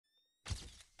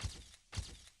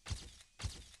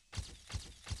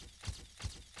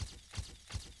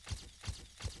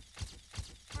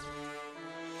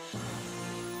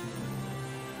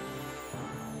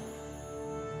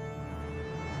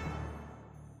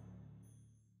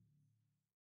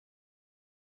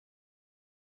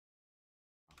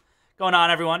Going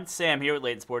on, everyone? Sam here with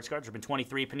Layton Sports Cards. Ribbon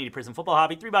 23, Panini Prizm Football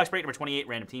Hobby, 3-box break number 28,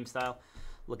 random team style.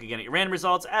 Look again at your random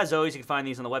results. As always, you can find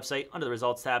these on the website under the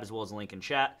results tab, as well as a link in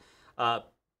chat.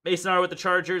 Mason R with the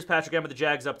Chargers, Patrick M with the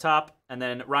Jags up top, and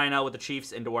then Ryan L with the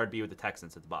Chiefs, and Deward B with the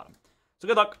Texans at the bottom. So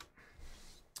good luck.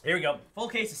 Here we go. Full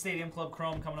case of Stadium Club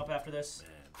Chrome coming up after this.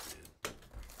 Man,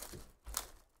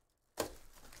 I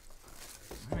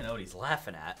don't even know what he's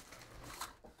laughing at.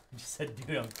 He just said,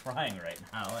 dude, I'm crying right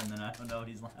now, and then I don't know what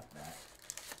he's laughing at.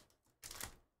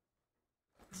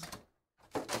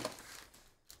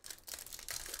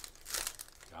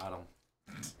 got him.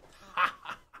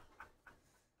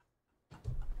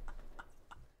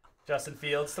 Justin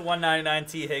Fields to 199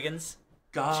 T. Higgins.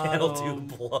 Got Channel him.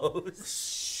 2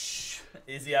 blows.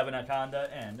 Izzy Abinaconda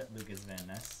and Lucas Van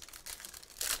Ness.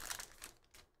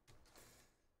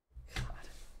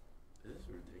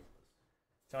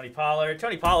 Tony Pollard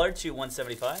to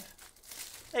 175.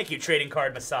 Thank you, Trading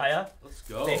Card Messiah. Let's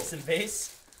go. Base and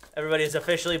base. Everybody is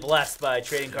officially blessed by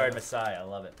Trading Card Messiah. I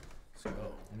love it. Let's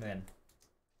go. And then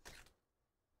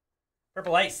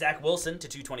Purple Ice, Zach Wilson to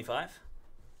 225.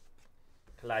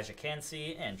 Elijah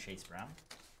Cansey and Chase Brown.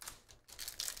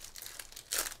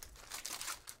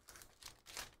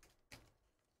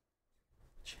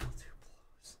 Channel 2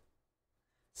 blows.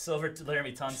 Silver to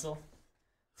Laramie Tunsil.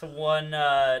 To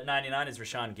 199 is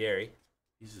Rashawn Gary.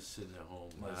 He's just sitting at home.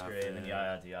 That's great. And then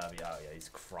Yaya Diaby. Oh, yeah, he's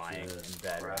crying in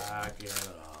bed. Cracking it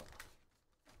up.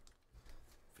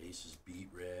 Face is beat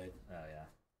red. Oh, yeah.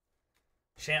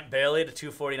 Champ Bailey to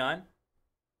 249.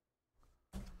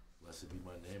 Blessed be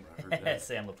my name. I heard that.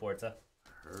 Sam Laporta. I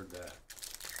heard that.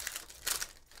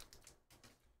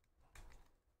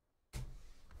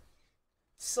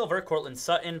 Silver, Cortland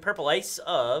Sutton. Purple Ice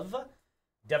of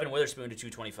Devin Witherspoon to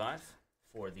 225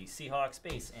 for the Seahawks.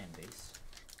 Base and base.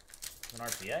 An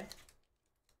RPA.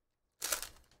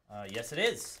 Yes, it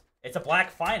is. It's a black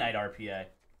finite RPA.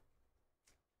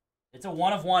 It's a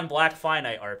 1/1 black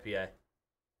finite RPA.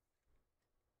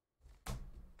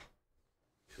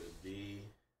 Could be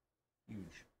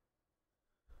Huge.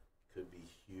 Could be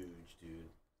huge,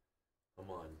 dude. Come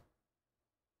on.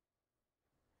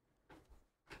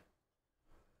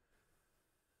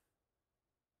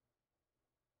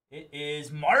 It is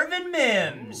Marvin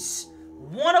Mims. Ooh.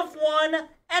 1/1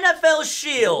 NFL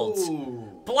Shield.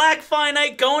 Ooh. Black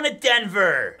finite going to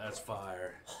Denver. That's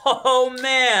fire. Oh,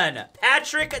 man.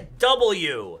 Patrick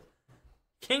W.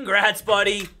 Congrats,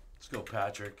 buddy. Let's go,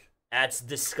 Patrick. That's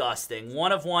disgusting.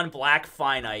 1/1 black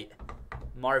finite.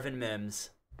 Marvin Mims.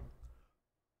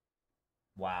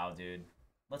 Wow, dude.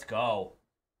 Let's go.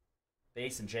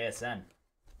 Base and JSN.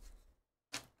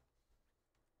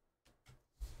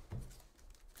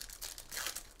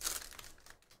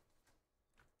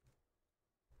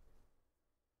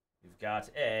 We've got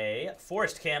a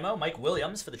Forest Camo, Mike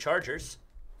Williams for the Chargers.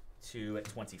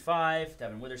 225,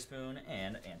 Devin Witherspoon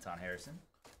and Anton Harrison.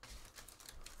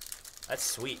 That's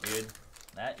sweet, dude.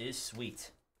 That is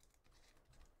sweet.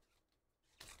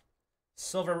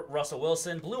 Silver, Russell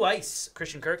Wilson. Blue Ice,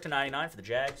 Christian Kirk to 99 for the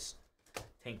Jags.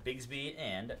 Tank Bigsby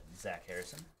and Zach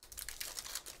Harrison.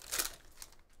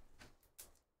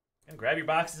 And grab your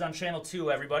boxes on Channel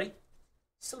 2, everybody.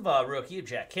 Silva rookie of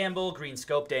Jack Campbell. Green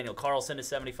Scope, Daniel Carlson to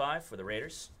 75 for the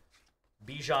Raiders.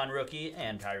 Bijan rookie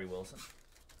and Tyree Wilson.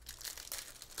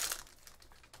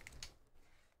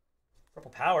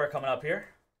 Purple Power coming up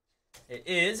here. It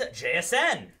is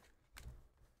JSN.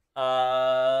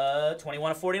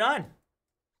 21/49.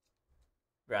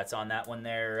 Congrats on that one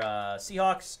there,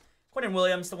 Seahawks. Quentin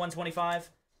Williams to 125.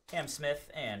 Cam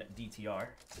Smith and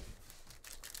DTR.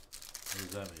 What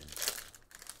does that mean?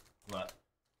 What?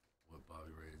 What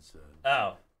Bobby Ray said.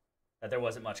 Oh, that there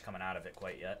wasn't much coming out of it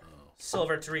quite yet. Oh.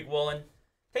 Silver, Tariq Woolen.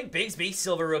 Tank Bigsby,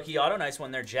 silver rookie auto. Nice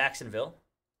one there, Jacksonville.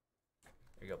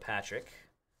 There you go, Patrick.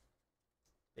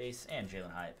 Base and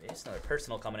Jalen Hyatt base. Another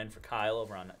personal coming in for Kyle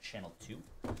over on Channel 2.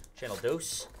 Channel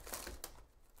Dose.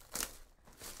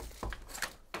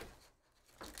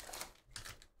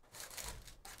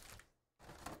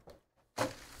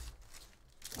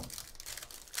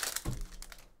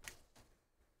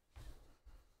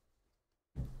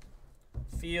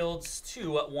 Fields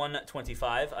to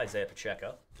 125, Isaiah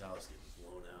Pacheco. Dallas getting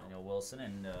blown out. Daniel Wilson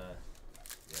and, yeah,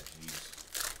 geez.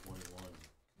 21.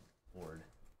 Ward.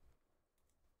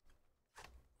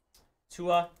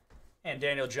 Tua and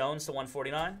Daniel Jones to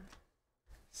 149.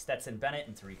 Stetson Bennett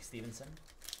and Tariq Stevenson.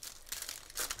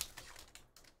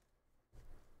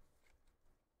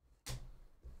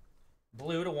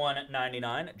 Blue to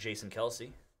 199, Jason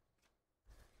Kelsey.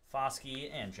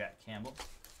 Foskey and Jack Campbell.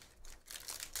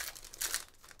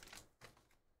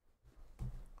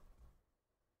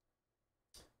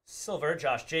 Silver,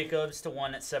 Josh Jacobs to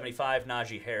 175,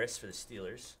 Najee Harris for the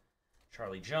Steelers.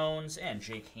 Charlie Jones and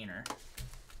Jake Hayner.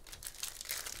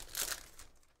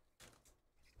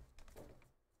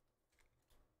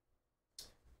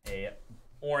 A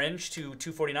orange to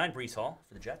 249, Breece Hall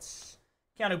for the Jets.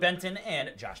 Keanu Benton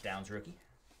and Josh Downs, rookie.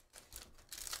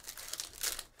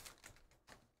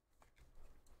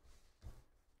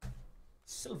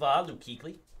 Silva, Luke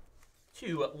Kuechly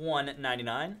to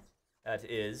 199. That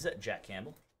is Jack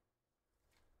Campbell.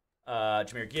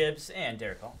 Jahmyr Gibbs and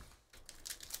Derek Hall.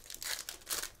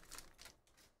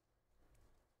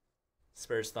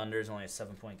 Spurs Thunder's only a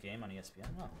 7-point game on ESPN.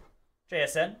 Oh.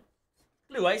 JSN.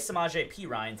 Blue Ice, Samaje P.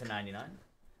 Ryan to 99.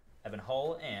 Evan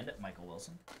Hull and Michael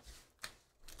Wilson.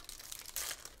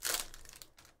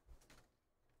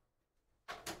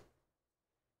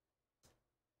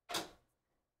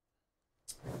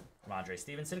 Ramondre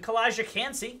Stevenson. Kalijah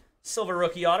Kancey. Silver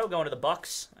rookie auto going to the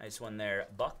Bucks. Nice one there,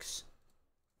 Bucks.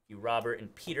 You, Robert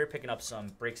and Peter picking up some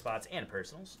break spots and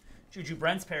personals. Juju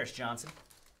Brents, Paris Johnson.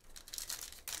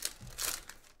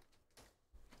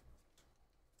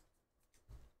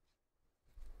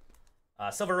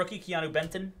 Silver rookie, Keanu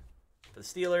Benton for the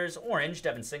Steelers. Orange,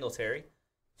 Devin Singletary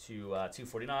to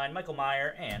 249. Michael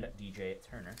Meyer and DJ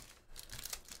Turner.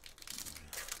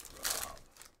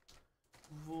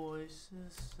 Voice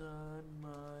inside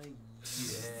my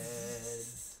head.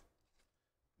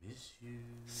 Miss you.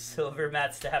 Silver,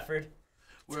 Matt Stafford.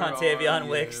 Tontavion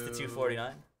Wicks to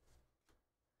 249.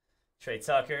 Trey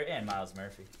Tucker and Miles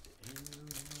Murphy.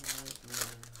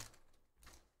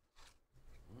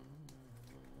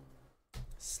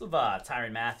 Silva,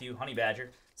 Tyrann Mathieu, Honey Badger.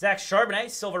 Zach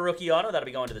Charbonnet, silver rookie auto. That'll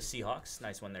be going to the Seahawks.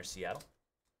 Nice one there, Seattle.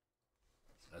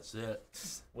 That's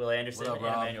it. Will Anderson What up, and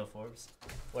Rob? Emmanuel Forbes.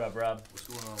 What up, Rob? What's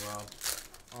going on,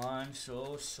 Rob? I'm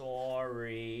so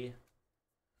sorry.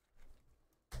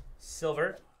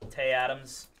 Silver, Tay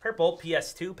Adams. Purple,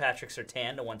 PS2, Patrick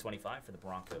Surtain to 125 for the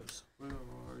Broncos.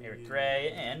 Eric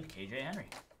Gray and KJ Henry.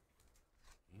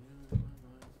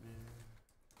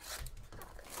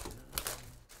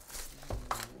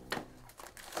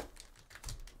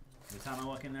 Every time I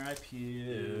walk in there, I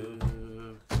puke.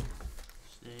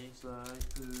 Stinks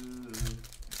like poo.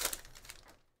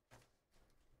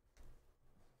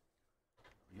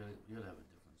 We gotta have a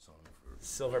different song for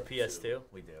Silver PS2,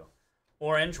 we do.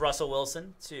 Orange, Russell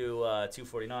Wilson to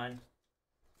 249.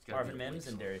 Marvin Mims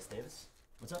and Darius Davis.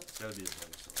 What's up? It's gotta be a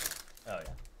Blake song. Oh,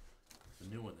 yeah. The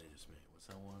new one they just made. What's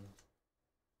that one?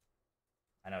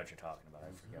 I know what you're talking about.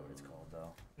 I forget what it's called,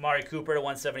 though. Amari Cooper to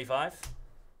 175.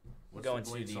 We're going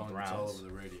to the song that's Browns. all over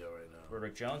the radio right now.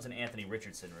 Roderick Jones and Anthony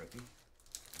Richardson, rookie.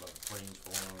 About the planes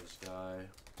falling out of the sky.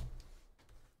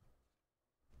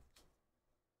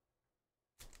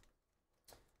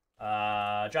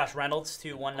 Josh Reynolds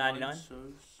to 199. I'm so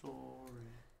sorry.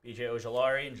 BJ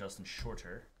Ojolari and Justin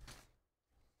Shorter.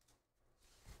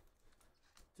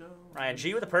 Ryan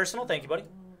G with a personal. Thank you, buddy.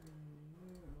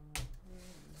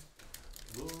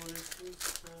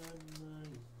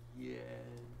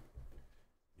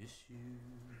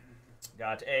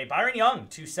 Got a Byron Young,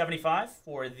 275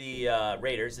 for the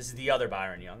Raiders. This is the other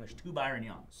Byron Young. There's two Byron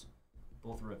Youngs,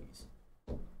 both rookies.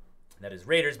 That is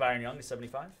Raiders Byron Young, to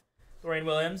 75. Dorian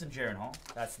Williams and Jaron Hall.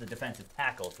 That's the defensive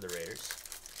tackle for the Raiders.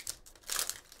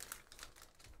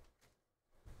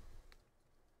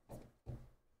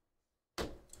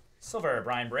 Silver,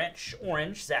 Brian Branch.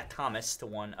 Orange, Zach Thomas to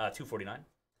 249.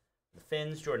 The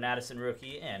Finns, Jordan Addison,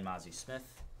 rookie, and Mozzie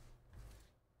Smith.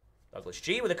 Douglas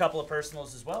G with a couple of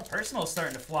personals as well. Personals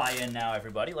starting to fly in now,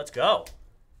 everybody. Let's go.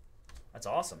 That's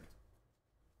awesome.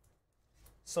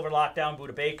 Silver Lockdown,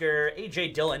 Buda Baker.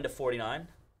 A.J. Dillon to 49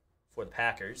 for the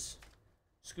Packers.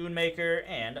 Schoonmaker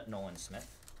and Nolan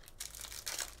Smith.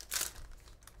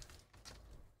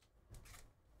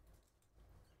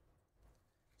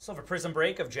 Silver Prism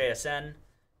Break of JSN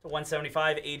to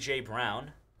 175. A.J.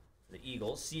 Brown for the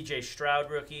Eagles. C.J.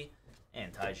 Stroud, rookie,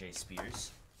 and Tyjae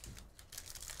Spears.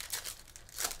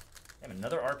 Damn,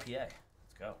 another RPA.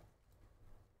 Let's go.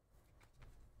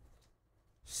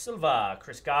 Silva,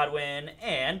 Chris Godwin,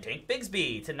 and Tank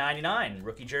Bigsby to 99.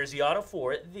 Rookie jersey auto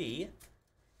for the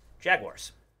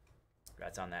Jaguars.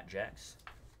 Congrats on that, Jags.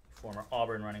 Former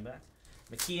Auburn running back.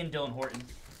 McKee and Dylan Horton.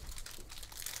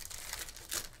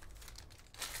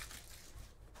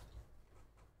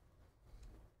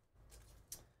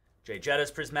 Jay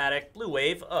Jetta's Prismatic. Blue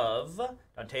Wave of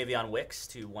Dontavion Wicks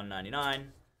to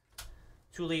 199.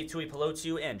 Tui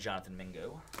Pelotu and Jonathan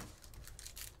Mingo.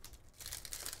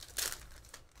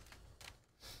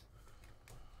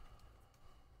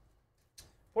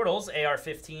 Portals,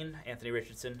 AR-15, Anthony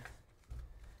Richardson.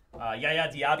 Yaya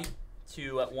Diaby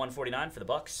to 149 for the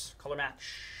Bucks. Color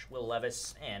match, Will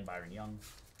Levis and Byron Young.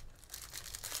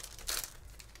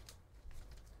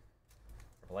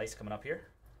 Purple Ice coming up here.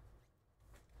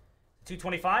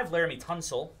 225, Laramie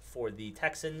Tunsil for the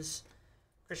Texans.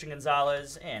 Christian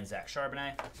Gonzalez and Zach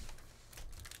Charbonnet.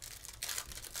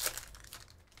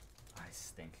 I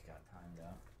stink, got timed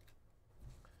out.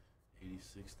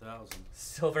 86,000.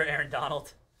 Silver Aaron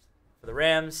Donald for the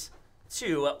Rams.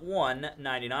 To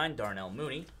 199, Darnell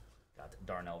Mooney. Got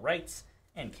Darnell Wright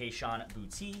and Keyshawn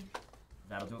Boutte.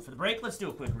 That'll do it for the break. Let's do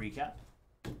a quick recap.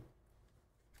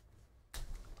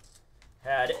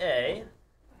 Had a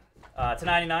to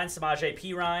 99, Samaje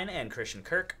Perine and Christian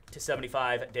Kirk. To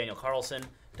 75, Daniel Carlson.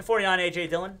 To 49, A.J.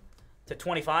 Dillon. To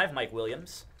 25, Mike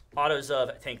Williams. Autos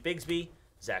of Tank Bigsby,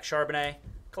 Zach Charbonnet,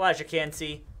 Kalijah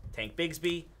Kancey, Tank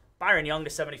Bigsby, Byron Young to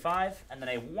 75, and then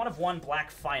a 1/1 black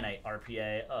finite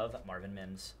RPA of Marvin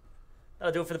Mims.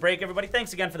 That'll do it for the break, everybody.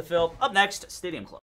 Thanks again for the fill. Up next, Stadium Club.